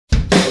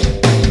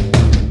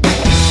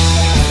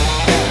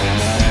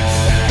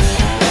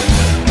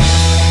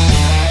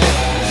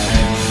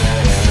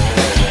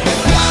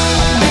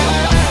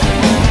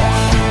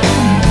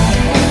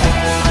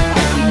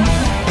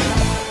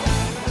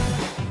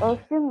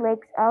Green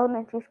Lakes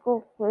Elementary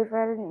School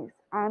Waverider News.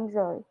 I'm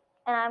Zoe.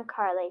 And I'm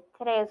Carly.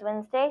 Today is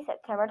Wednesday,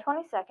 September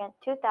 22nd,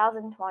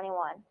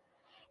 2021.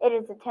 It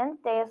is the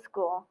 10th day of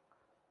school.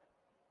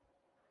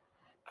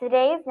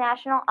 Today is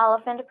National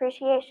Elephant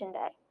Appreciation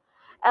Day.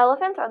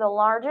 Elephants are the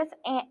largest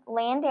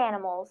land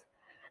animals.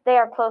 They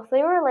are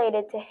closely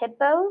related to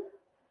hippos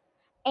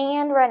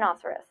and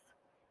rhinoceros.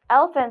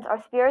 Elephants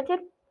are spirited,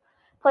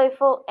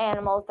 playful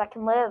animals that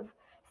can live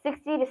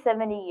 60 to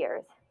 70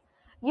 years.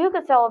 You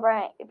could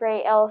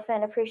celebrate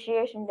Elephant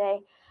Appreciation Day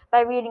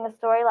by reading a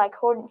story like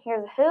Horton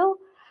Hears a Who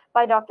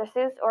by Dr.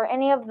 Seuss or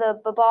any of the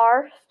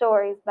Babar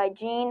stories by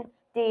Jean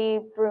D.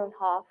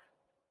 Brunhoff.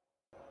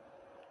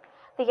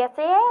 The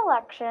SAA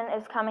election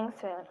is coming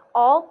soon.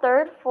 All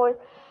 3rd, 4th,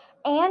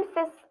 and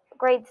 5th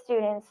grade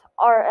students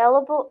are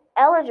eligible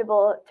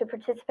to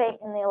participate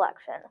in the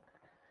election.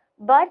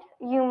 But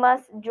you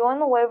must join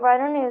the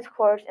Waverider News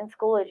course in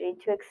Schoology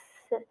to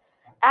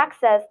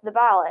access the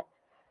ballot.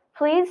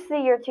 Please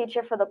see your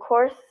teacher for the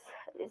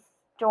course's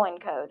join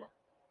code.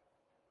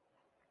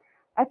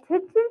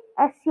 Attention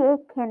SCA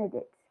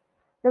candidates.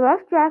 The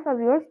rough draft of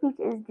your speech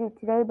is due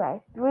today by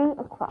 3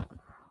 o'clock.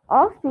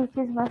 All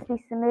speeches must be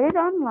submitted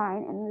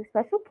online in the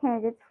Special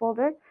Candidates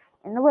folder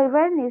in the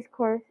Waverider News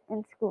course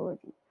in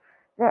Schoology.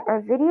 There are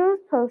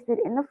videos posted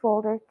in the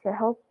folder to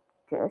help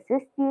to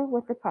assist you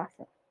with the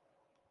process.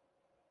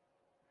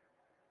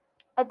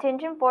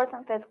 Attention 4th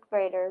and 5th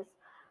graders.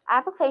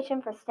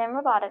 Application for STEM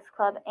Robotics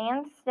Club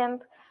and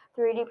STEM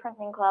 3D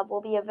Printing Club will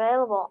be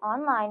available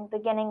online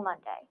beginning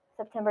Monday,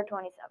 September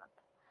 27th.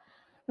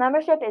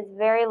 Membership is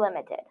very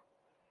limited.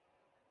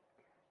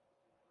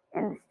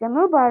 In the STEM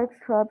Robotics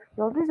Club,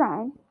 you'll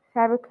design,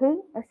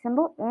 fabricate,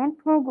 assemble, and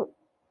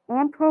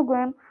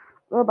program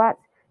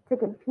robots to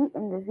compete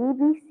in the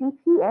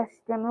VBCPS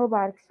STEM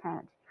Robotics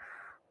Challenge,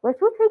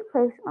 which will take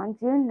place on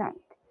June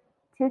 9th,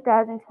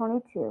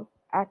 2022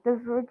 at the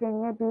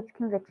Virginia Beach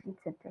Convention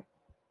Center.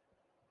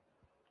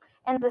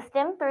 In the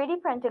STEM 3D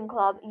Printing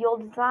Club, you'll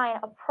design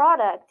a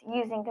product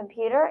using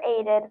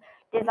computer-aided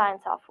design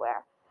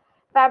software.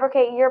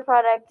 Fabricate your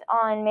product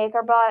on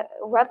MakerBot,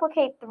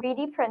 replicate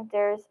 3D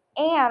printers,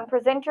 and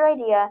present your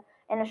idea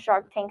in a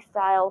Shark Tank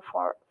style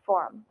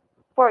forum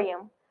for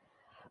you.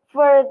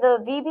 For the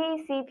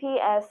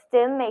VBCPS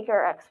STEM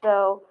Maker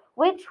Expo,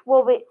 which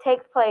will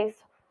take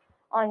place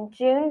on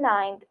June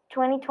 9th,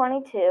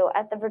 2022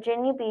 at the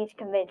Virginia Beach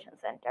Convention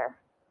Center.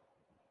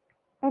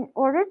 In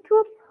order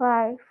to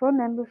apply for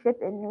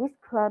membership in these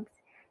clubs,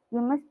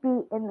 you must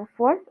be in the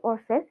 4th or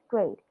 5th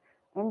grade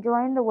and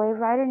join the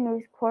Waverider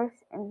News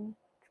course in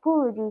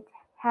Schoology to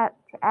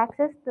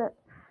access the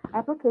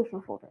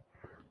application folder,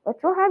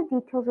 which will have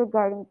details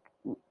regarding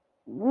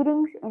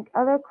meetings and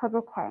other club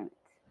requirements.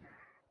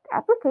 The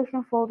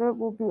application folder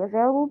will be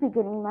available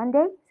beginning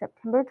Monday,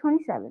 September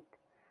 27th.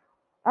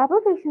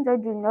 Applications are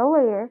due no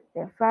later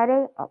than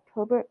Friday,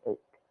 October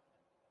 8th.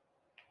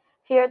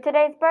 Here are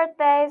today's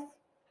birthdays.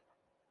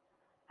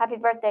 Happy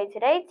birthday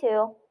today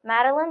to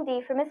Madeline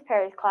D. from Miss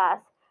Perry's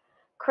class,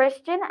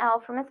 Christian L.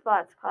 from Miss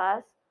Blatt's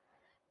class,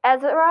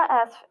 Ezra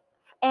S.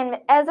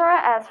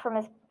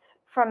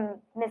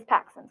 from Miss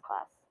Paxton's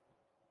class.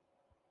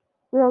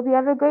 We hope you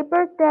have a great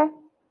birthday.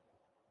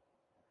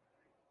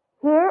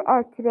 Here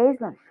are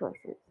today's lunch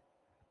choices.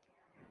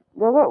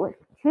 Yogurt with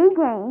 2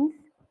 grains,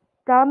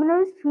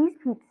 Domino's cheese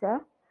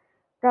pizza,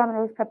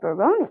 Domino's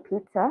pepperoni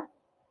pizza,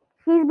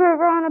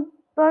 cheeseburger on a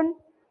bun,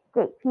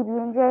 grape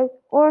PB&J,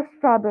 or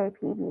strawberry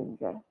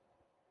PB&J.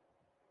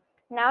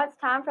 Now it's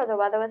time for the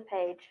weather with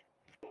Paige.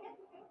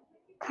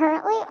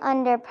 Currently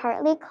under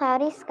partly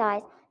cloudy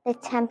skies, the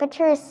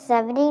temperature is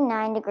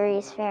 79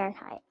 degrees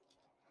Fahrenheit.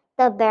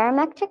 The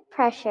barometric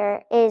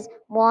pressure is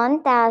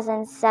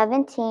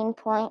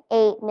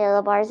 1,017.8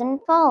 millibars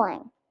and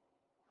falling.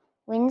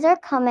 Winds are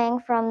coming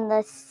from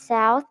the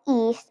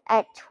southeast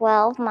at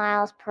 12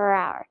 miles per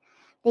hour.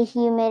 The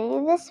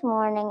humidity this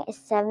morning is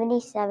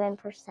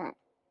 77%.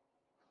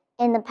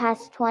 In the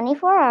past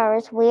 24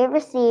 hours, we have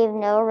received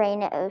no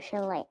rain at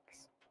Ocean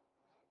Lakes.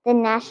 The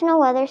National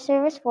Weather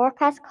Service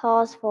forecast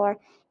calls for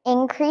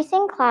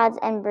increasing clouds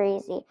and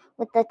breezy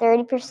with a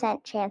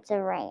 30% chance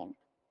of rain.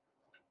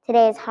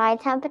 Today's high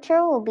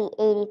temperature will be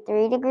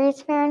 83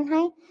 degrees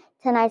Fahrenheit.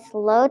 Tonight's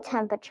low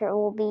temperature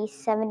will be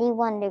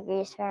 71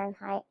 degrees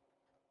Fahrenheit.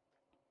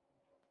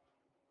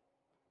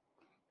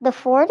 The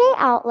 4-day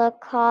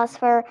outlook calls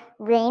for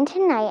rain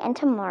tonight and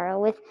tomorrow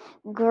with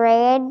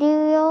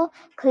gradual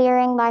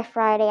clearing by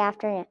Friday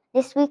afternoon.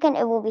 This weekend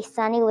it will be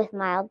sunny with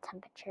mild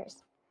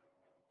temperatures.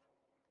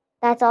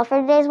 That's all for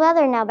today's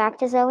weather. Now back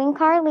to Zoe and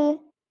Carly.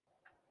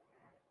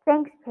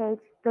 Thanks, Paige.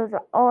 Those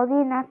are all the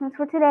announcements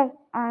for today.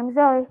 I'm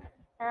Zoe.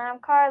 And I'm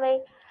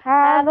Carly.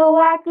 Have a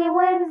wacky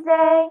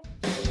Wednesday.